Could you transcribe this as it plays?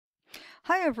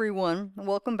Hi everyone,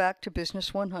 welcome back to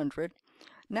Business 100.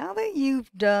 Now that you've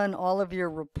done all of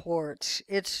your reports,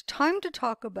 it's time to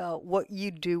talk about what you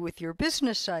do with your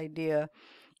business idea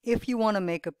if you want to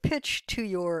make a pitch to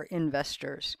your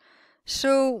investors.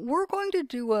 So we're going to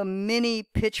do a mini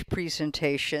pitch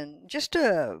presentation, just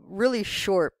a really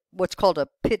short, what's called a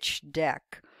pitch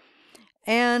deck.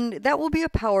 And that will be a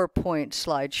PowerPoint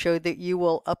slideshow that you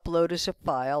will upload as a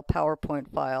file,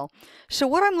 PowerPoint file. So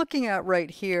what I'm looking at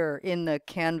right here in the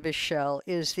Canvas shell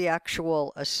is the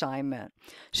actual assignment.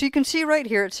 So you can see right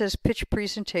here it says pitch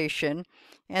presentation,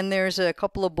 and there's a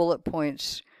couple of bullet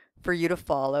points for you to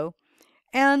follow.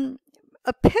 And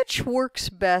a pitch works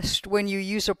best when you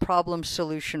use a problem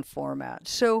solution format.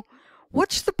 So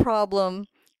what's the problem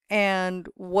and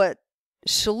what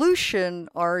solution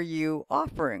are you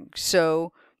offering?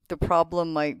 So the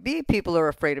problem might be people are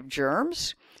afraid of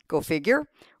germs. Go figure,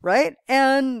 right?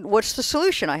 And what's the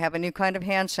solution? I have a new kind of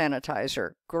hand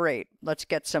sanitizer. Great. Let's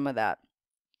get some of that.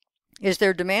 Is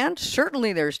there demand?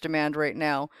 Certainly there's demand right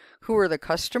now. Who are the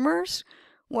customers?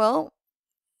 Well,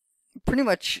 pretty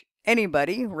much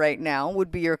anybody right now would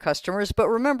be your customers. But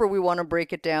remember, we want to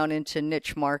break it down into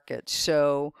niche markets.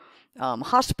 So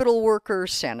hospital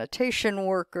workers, sanitation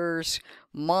workers,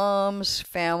 moms,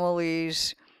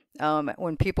 families,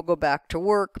 when people go back to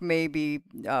work, maybe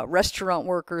restaurant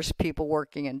workers, people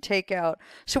working in takeout.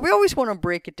 So we always want to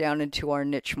break it down into our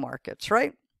niche markets,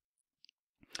 right?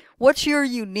 What's your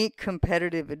unique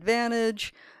competitive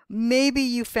advantage? Maybe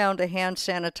you found a hand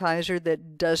sanitizer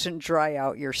that doesn't dry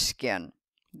out your skin.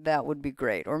 That would be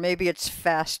great. Or maybe it's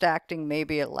fast acting,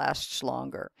 maybe it lasts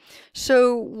longer.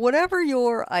 So whatever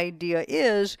your idea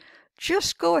is,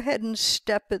 just go ahead and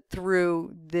step it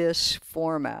through this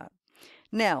format.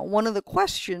 Now, one of the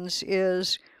questions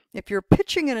is, if you're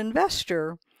pitching an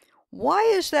investor, why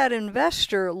is that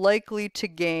investor likely to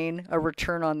gain a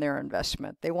return on their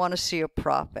investment? They want to see a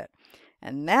profit.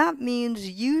 And that means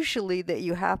usually that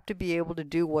you have to be able to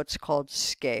do what's called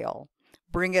scale.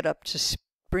 Bring it up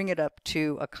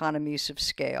to economies of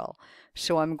scale.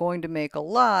 So I'm going to make a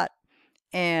lot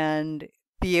and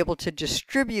be able to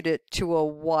distribute it to a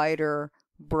wider,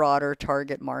 broader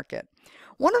target market.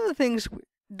 One of the things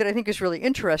that I think is really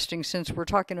interesting, since we're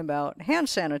talking about hand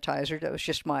sanitizer, that was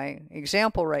just my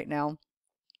example right now,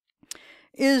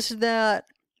 is that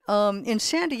in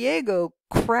San Diego,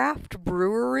 craft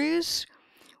breweries,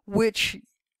 which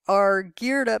are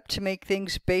geared up to make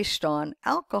things based on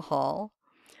alcohol,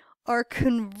 are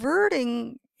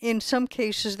converting, in some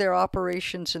cases, their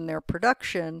operations and their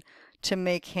production to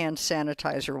make hand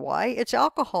sanitizer. Why? It's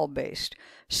alcohol based.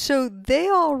 So they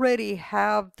already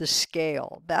have the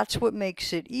scale. That's what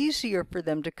makes it easier for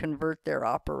them to convert their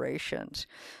operations.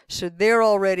 So they're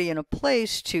already in a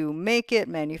place to make it,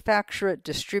 manufacture it,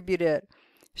 distribute it.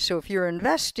 So if you're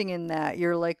investing in that,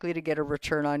 you're likely to get a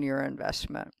return on your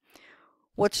investment.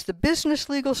 What's the business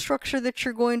legal structure that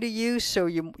you're going to use? So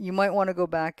you might want to go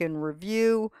back and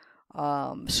review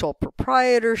sole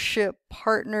proprietorship,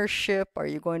 partnership. Are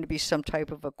you going to be some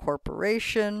type of a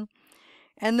corporation?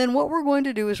 And then what we're going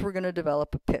to do is we're going to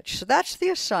develop a pitch. So that's the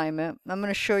assignment. I'm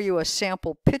going to show you a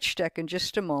sample pitch deck in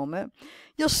just a moment.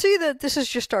 You'll see that this is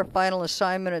just our final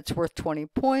assignment. It's worth 20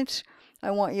 points.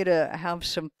 I want you to have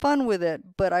some fun with it,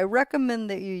 but I recommend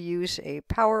that you use a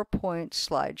PowerPoint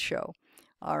slideshow.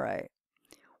 All right.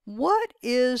 What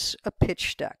is a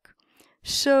pitch deck?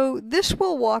 So this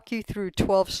will walk you through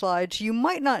 12 slides. You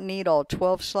might not need all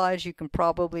 12 slides. You can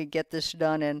probably get this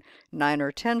done in 9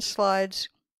 or 10 slides.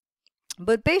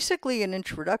 But basically an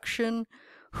introduction,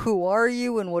 who are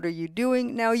you and what are you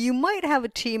doing? Now you might have a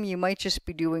team, you might just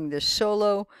be doing this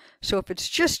solo. So if it's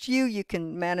just you, you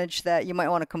can manage that. You might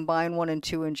want to combine 1 and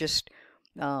 2 and just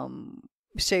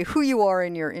say who you are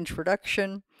in your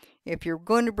introduction. If you're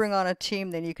going to bring on a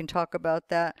team, then you can talk about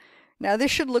that. Now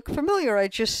this should look familiar. I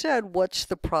just said, what's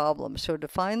the problem? So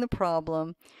define the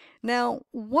problem. Now,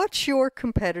 what's your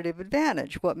competitive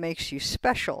advantage? What makes you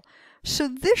special? So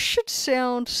this should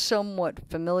sound somewhat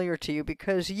familiar to you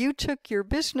because you took your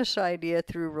business idea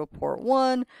through report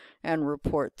 1 and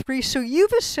report 3. So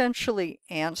you've essentially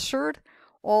answered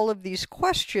all of these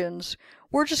questions.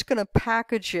 We're just going to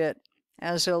package it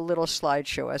as a little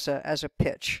slideshow, as a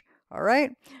pitch. All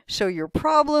right? So your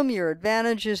problem, your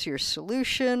advantages, your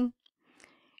solution.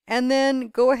 And then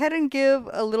go ahead and give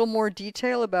a little more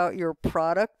detail about your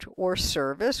product or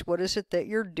service. What is it that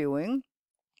you're doing?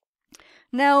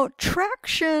 Now,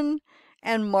 traction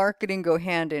and marketing go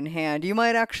hand in hand. You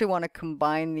might actually want to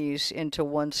combine these into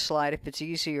one slide if it's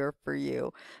easier for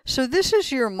you. So this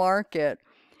is your market.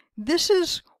 This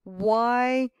is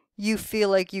why you feel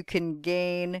like you can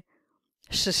gain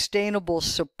sustainable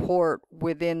support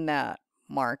within that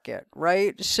market,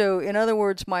 right? So in other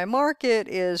words, my market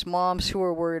is moms who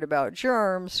are worried about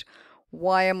germs.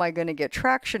 Why am I going to get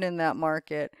traction in that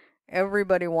market?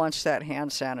 Everybody wants that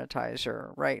hand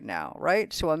sanitizer right now,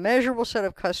 right? So a measurable set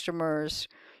of customers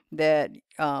that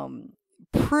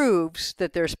proves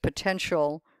that there's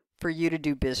potential for you to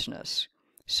do business.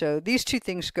 So these two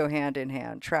things go hand in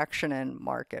hand, traction and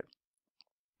market.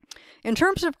 In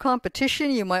terms of competition,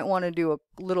 you might want to do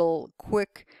a little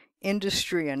quick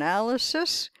industry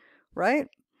analysis, right?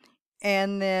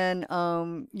 And then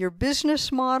your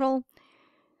business model.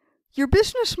 Your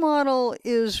business model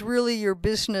is really your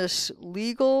business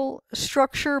legal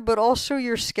structure, but also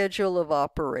your schedule of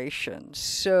operations.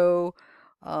 So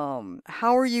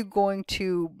how are you going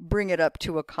to bring it up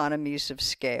to economies of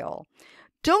scale?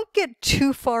 Don't get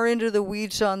too far into the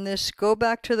weeds on this. Go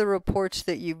back to the reports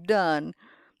that you've done.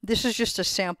 This is just a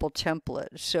sample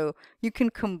template. So you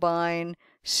can combine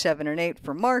 7 and 8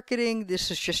 for marketing.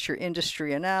 This is just your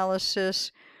industry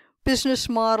analysis. Business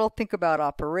model, think about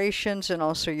operations and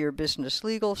also your business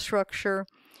legal structure.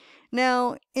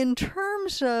 Now, in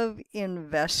terms of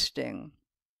investing,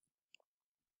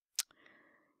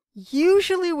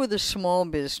 usually with a small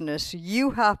business,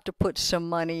 you have to put some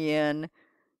money in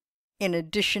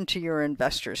addition to your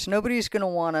investors. Nobody's going to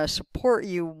want to support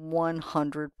you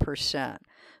 100%.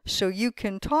 So you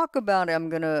can talk about, I'm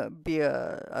going to be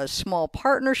a small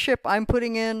partnership. I'm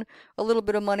putting in a little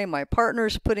bit of money. My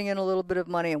partner's putting in a little bit of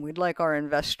money, and we'd like our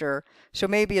investor. So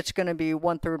maybe it's going to be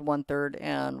 1/3, 1/3,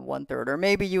 and 1/3. Or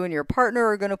maybe you and your partner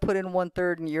are going to put in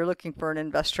 1/3, and you're looking for an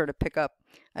investor to pick up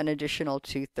an additional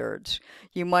 2/3.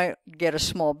 You might get a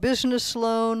small business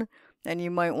loan, and you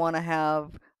might want to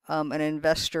have an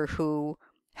investor who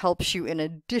helps you in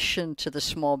addition to the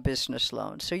small business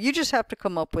loan. So you just have to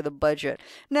come up with a budget.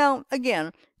 Now,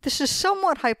 again, this is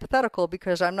somewhat hypothetical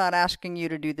because I'm not asking you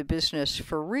to do the business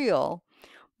for real,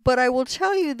 but I will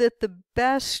tell you that the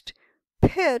best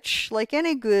pitch, like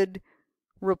any good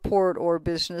report or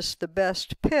business, the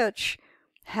best pitch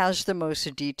has the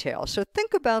most detail. So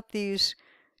think about these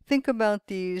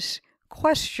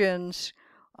questions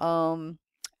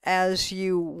as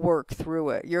you work through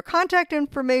it. Your contact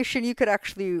information, you could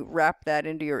actually wrap that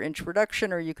into your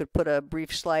introduction, or you could put a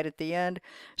brief slide at the end.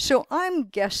 So I'm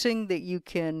guessing that you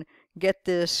can get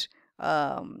this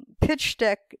pitch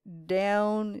deck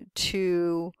down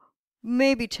to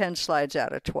maybe 10 slides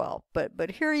out of 12. But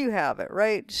here you have it,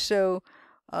 right? So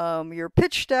your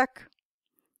pitch deck,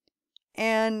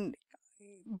 and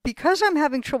because I'm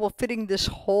having trouble fitting this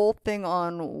whole thing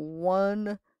on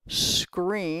one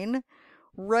screen,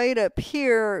 right up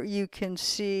here, you can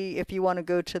see, if you want to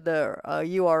go to the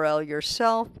URL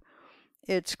yourself,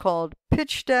 it's called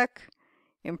pitch deck,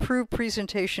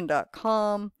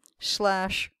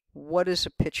 improvepresentation.com/what is a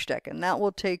pitch deck. And that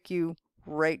will take you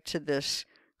right to this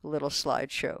little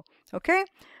slideshow. Okay,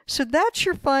 so that's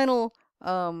your final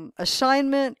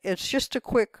assignment. It's just a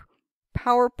quick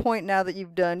PowerPoint now that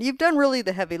you've done really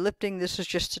the heavy lifting. This is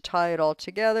just to tie it all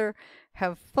together.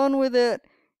 Have fun with it.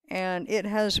 And it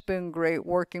has been great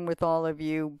working with all of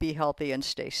you. Be healthy and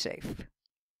stay safe.